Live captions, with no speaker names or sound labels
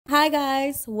Hi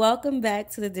guys, welcome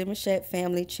back to the Demouchet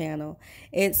family channel.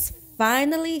 It's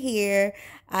finally here.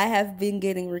 I have been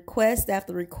getting request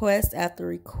after request after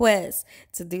request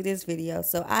to do this video.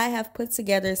 So I have put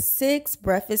together 6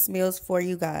 breakfast meals for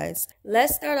you guys.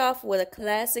 Let's start off with a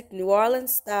classic New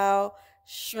Orleans style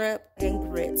shrimp and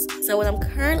grits. So what I'm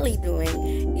currently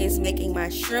doing is making my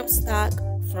shrimp stock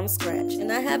from scratch.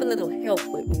 And I have a little help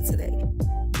with me today.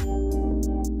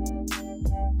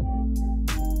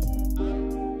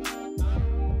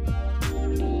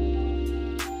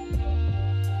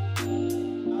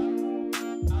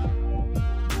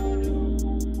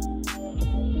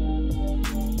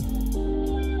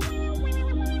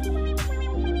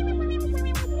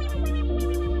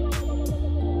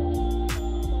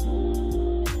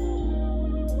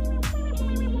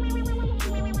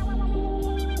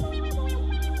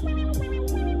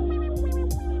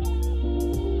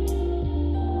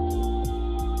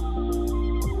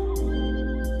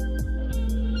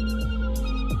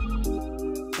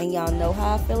 And y'all know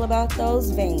how I feel about those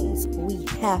veins. We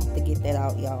have to get that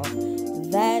out, y'all.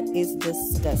 That is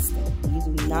disgusting.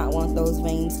 You do not want those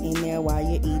veins in there while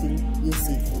you're eating your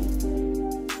seafood.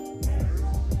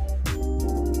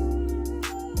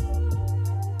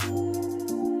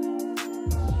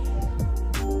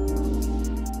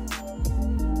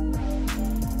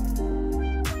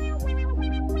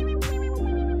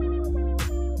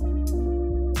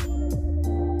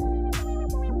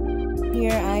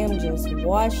 Here I am just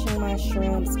washing my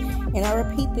shrimps, and I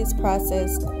repeat this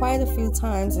process quite a few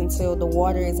times until the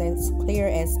water is as clear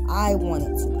as I want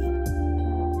it to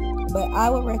be. But I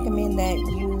would recommend that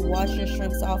you wash your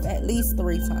shrimps off at least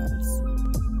 3 times.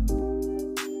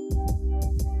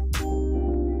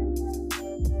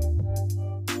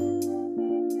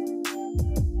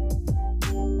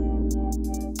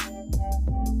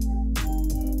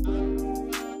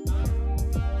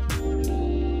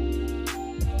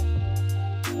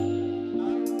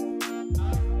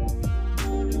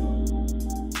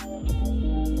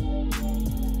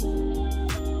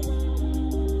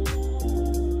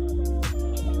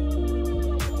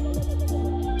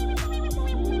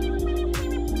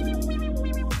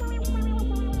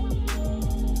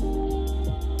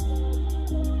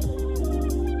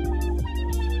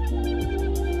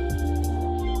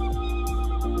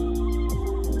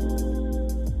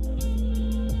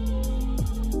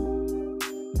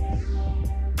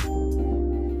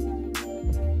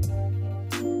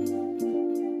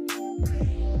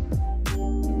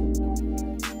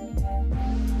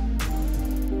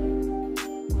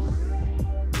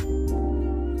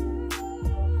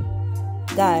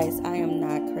 Guys, I am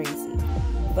not crazy,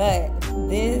 but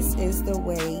this is the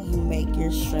way you make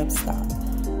your shrimp stock.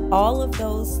 All of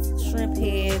those shrimp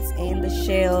heads and the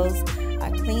shells,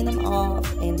 I clean them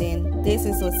off, and then this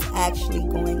is what's actually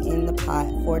going in the pot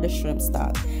for the shrimp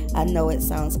stock. I know it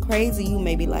sounds crazy. You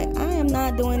may be like, I am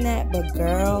not doing that, but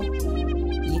girl,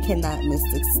 you cannot miss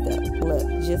this step. Look,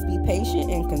 just be patient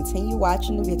and continue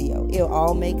watching the video. It'll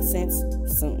all make sense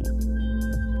soon.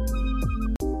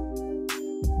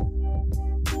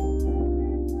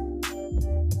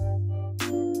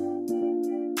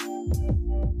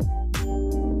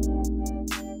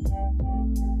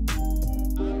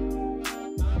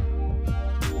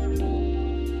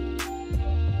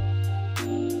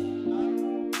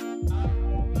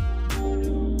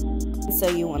 So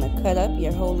you want to cut up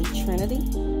your Holy Trinity.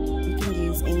 You can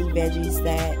use any veggies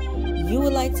that you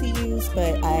would like to use,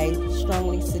 but I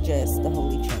strongly suggest the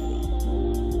Holy Trinity.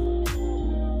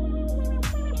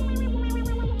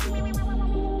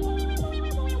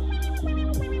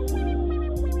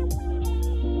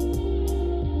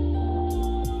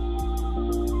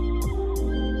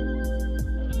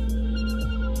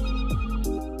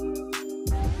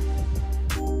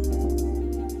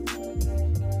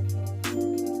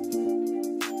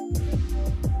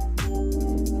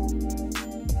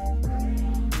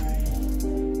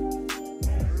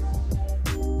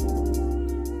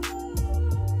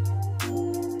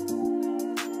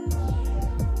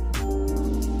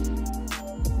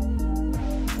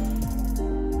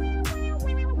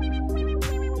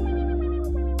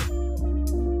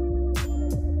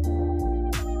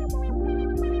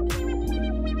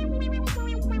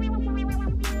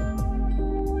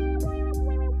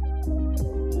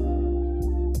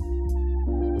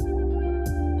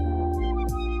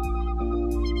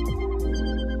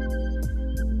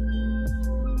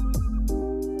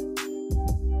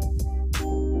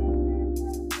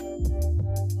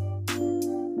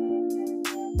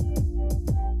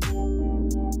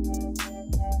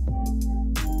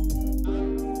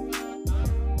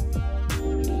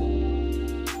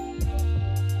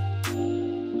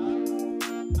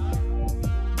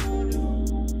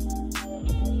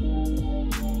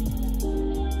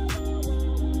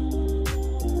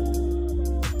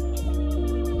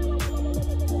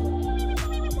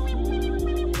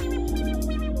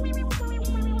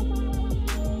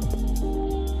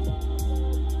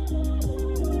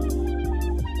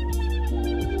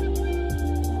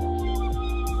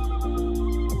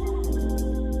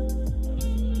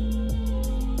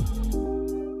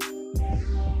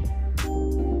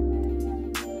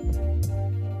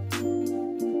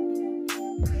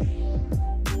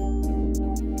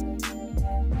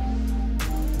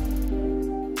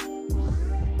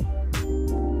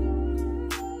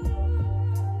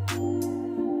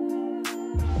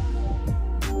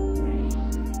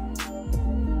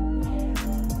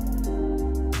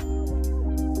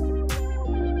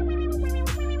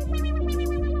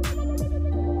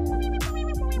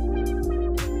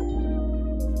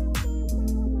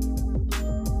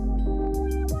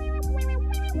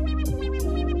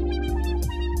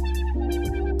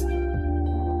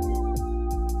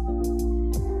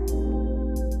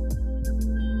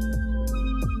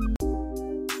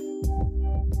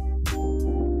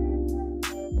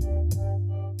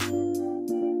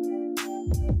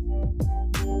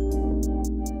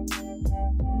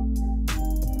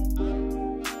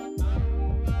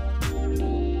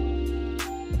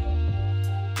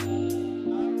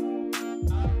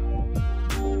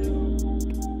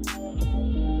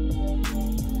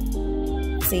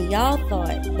 See, y'all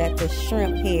thought that the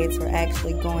shrimp heads were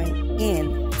actually going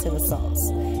into the sauce.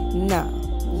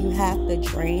 No, you have to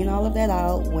drain all of that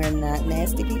out. We're not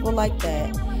nasty people like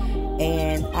that.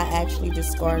 And I actually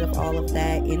discarded all of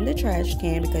that in the trash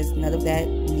can because none of that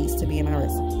needs to be in my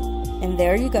recipe. And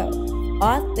there you go.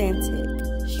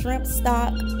 Authentic shrimp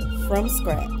stock from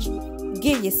scratch.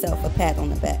 Give yourself a pat on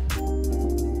the back.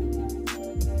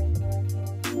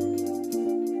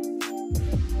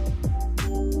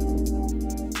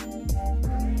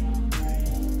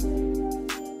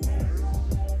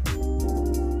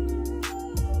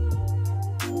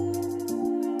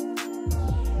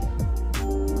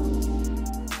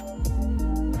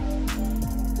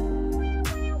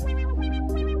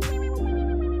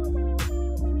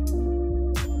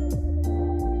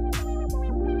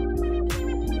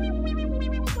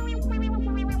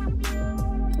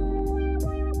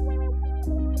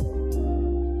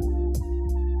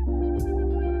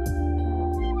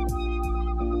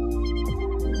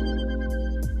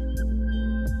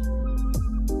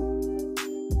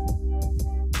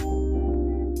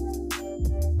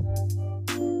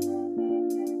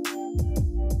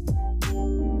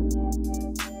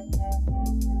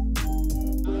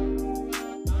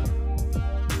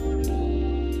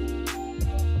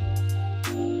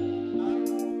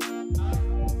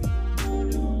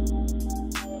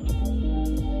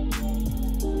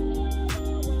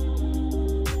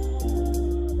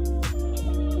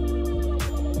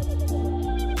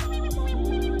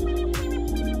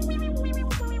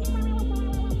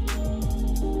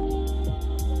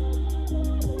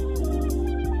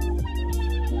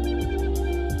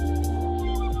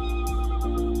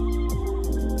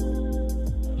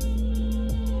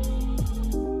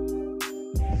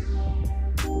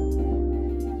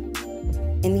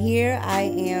 And here I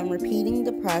am repeating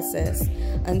the process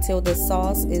until the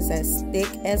sauce is as thick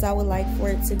as I would like for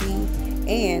it to be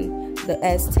and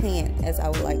as tan as I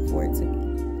would like for it to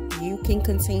be. You can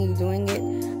continue doing it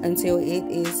until it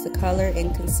is the color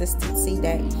and consistency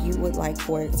that you would like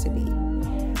for it to be.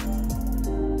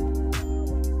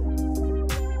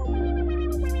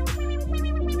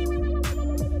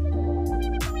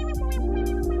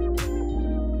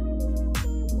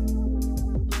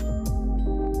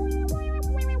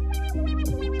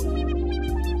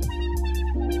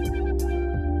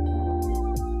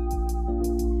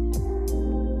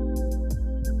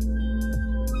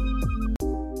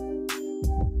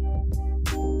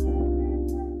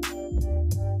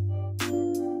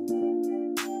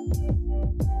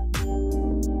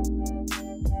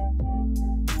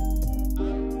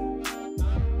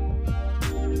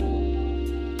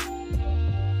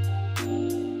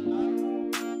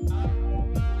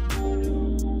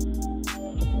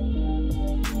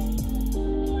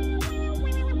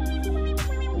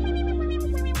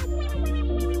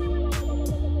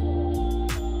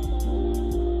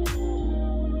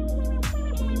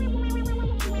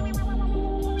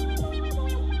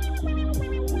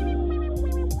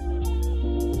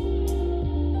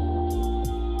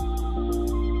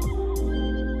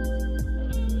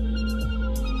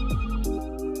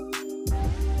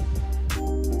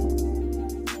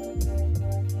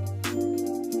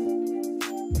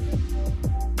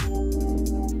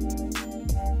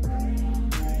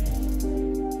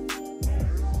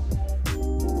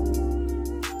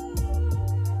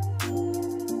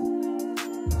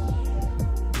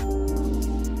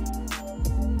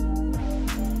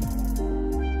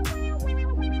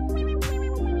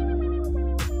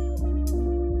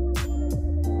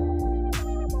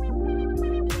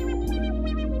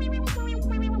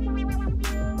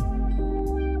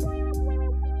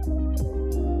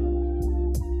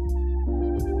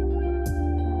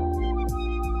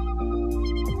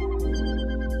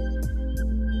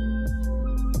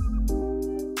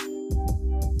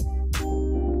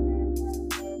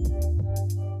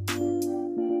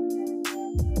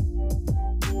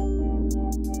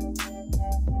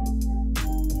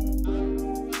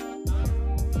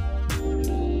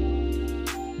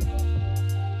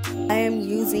 am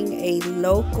using a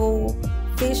local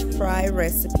fish fry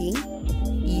recipe.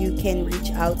 You can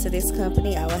reach out to this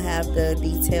company. I will have the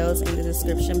details in the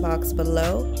description box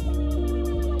below.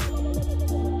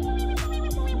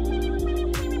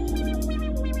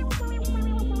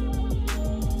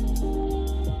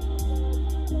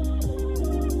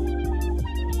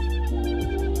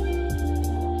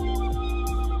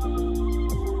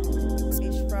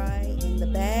 Fish fry in the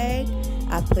bag.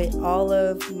 I put all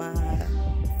of my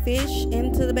fish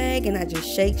into the bag and I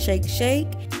just shake, shake, shake.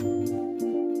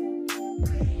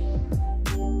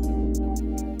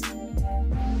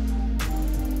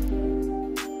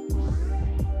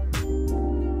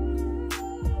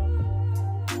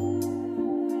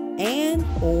 And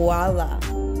voila!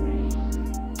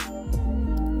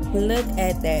 Look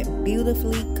at that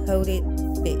beautifully coated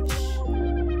fish.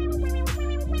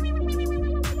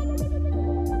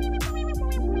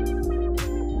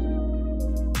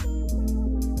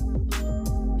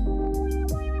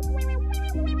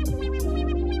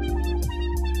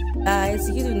 Guys,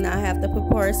 you do not have to put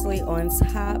parsley on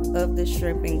top of the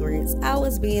shrimp and grits. I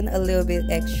was being a little bit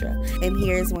extra. And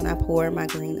here's when I pour my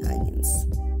green onions.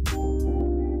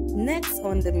 Next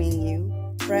on the menu,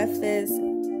 breakfast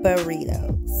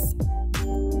burritos.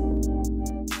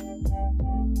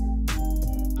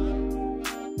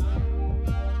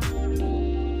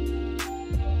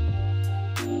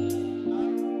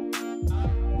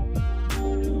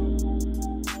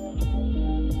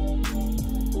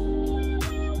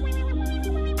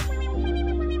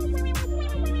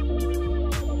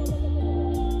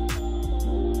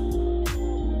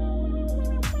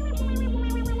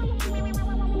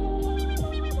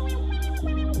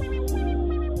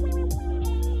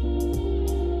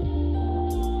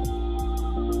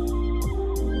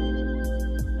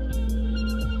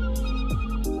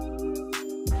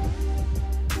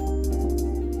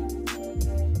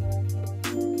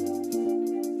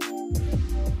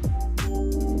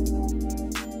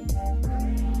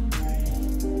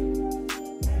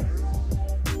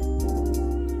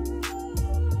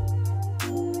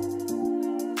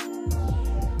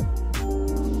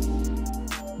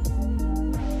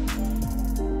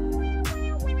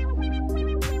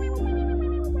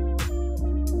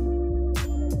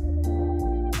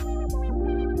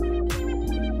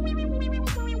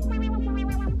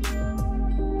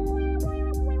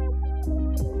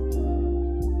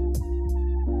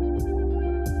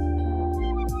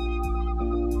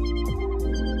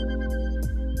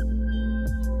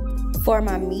 For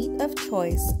my meat of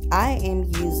choice, I am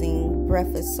using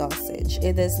breakfast sausage.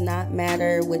 It does not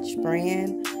matter which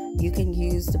brand. You can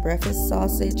use the breakfast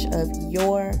sausage of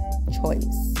your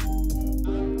choice.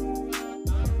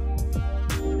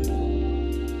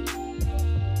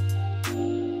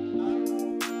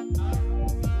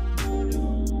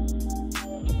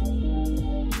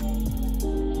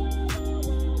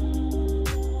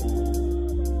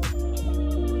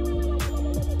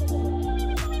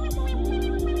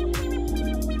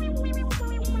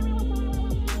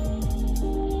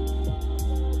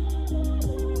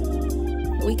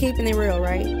 We keeping it real,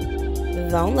 right?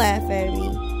 Don't laugh at me,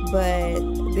 but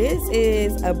this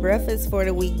is a breakfast for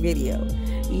the week video.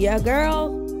 Your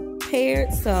girl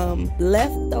paired some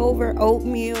leftover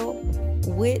oatmeal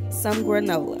with some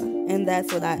granola, and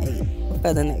that's what I ate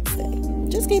for the next day.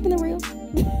 Just keeping it real.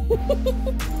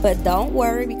 But don't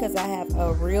worry, because I have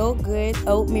a real good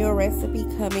oatmeal recipe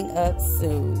coming up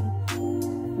soon.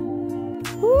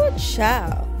 Ooh,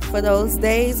 child. For those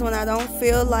days when I don't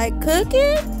feel like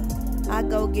cooking, I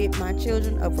go get my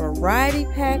children a variety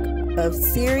pack of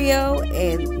cereal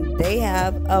and they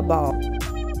have a ball.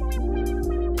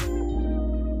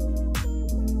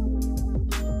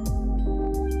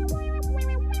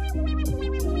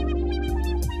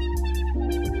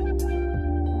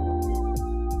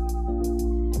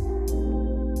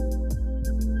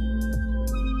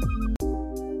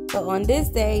 So on this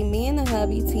day, me and the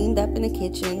hubby teamed up in the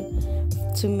kitchen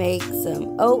to make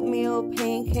some oatmeal,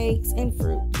 pancakes, and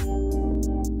fruit.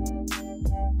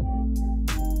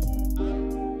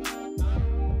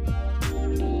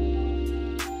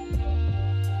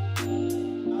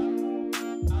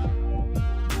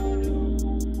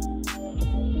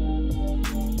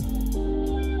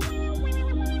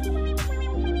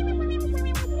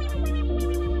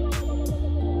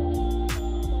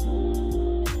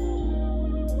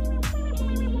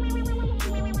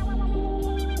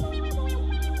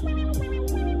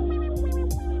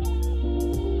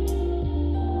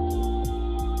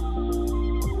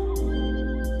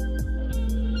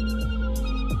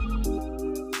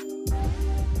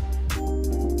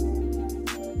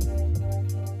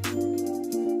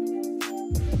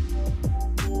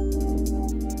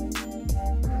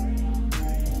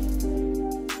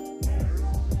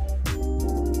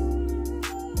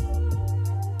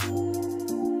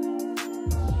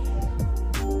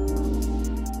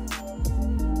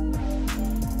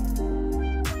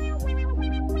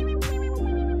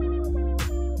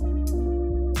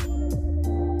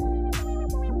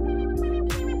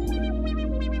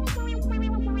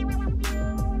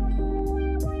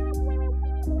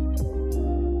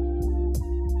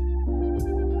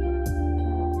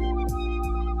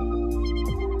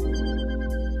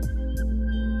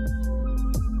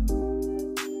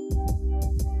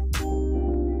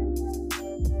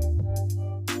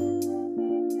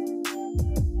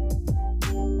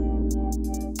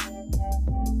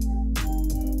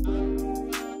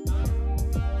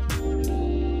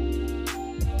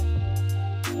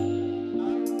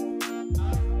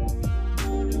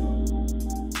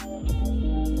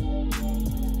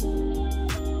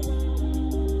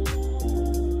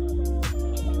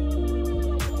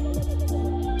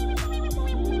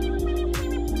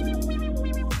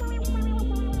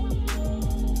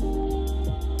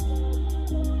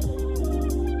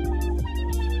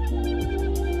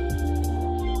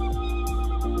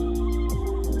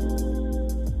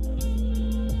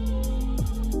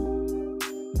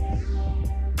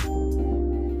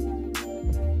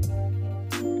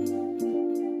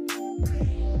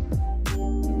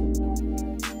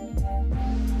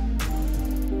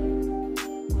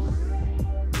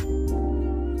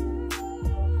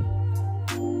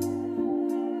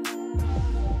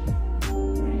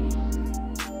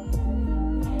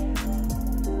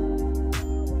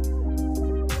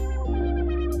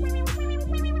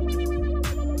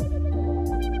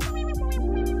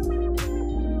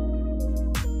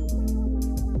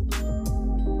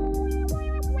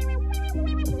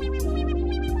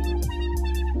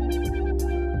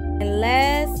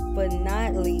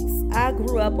 least. I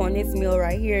grew up on this meal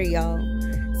right here, y'all.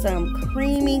 Some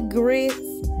creamy grits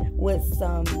with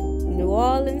some New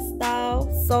Orleans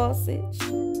style sausage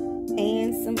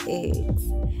and some eggs.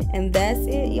 And that's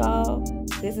it, y'all.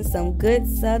 This is some good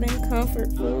Southern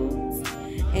comfort foods,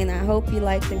 and I hope you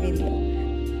like the video.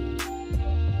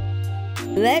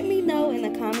 Let me know in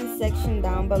the comment section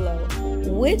down below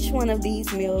which one of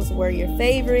these meals were your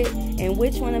favorite and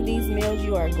which one of these meals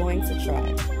you are going to try.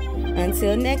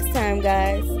 Until next time,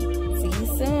 guys, see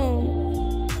you soon.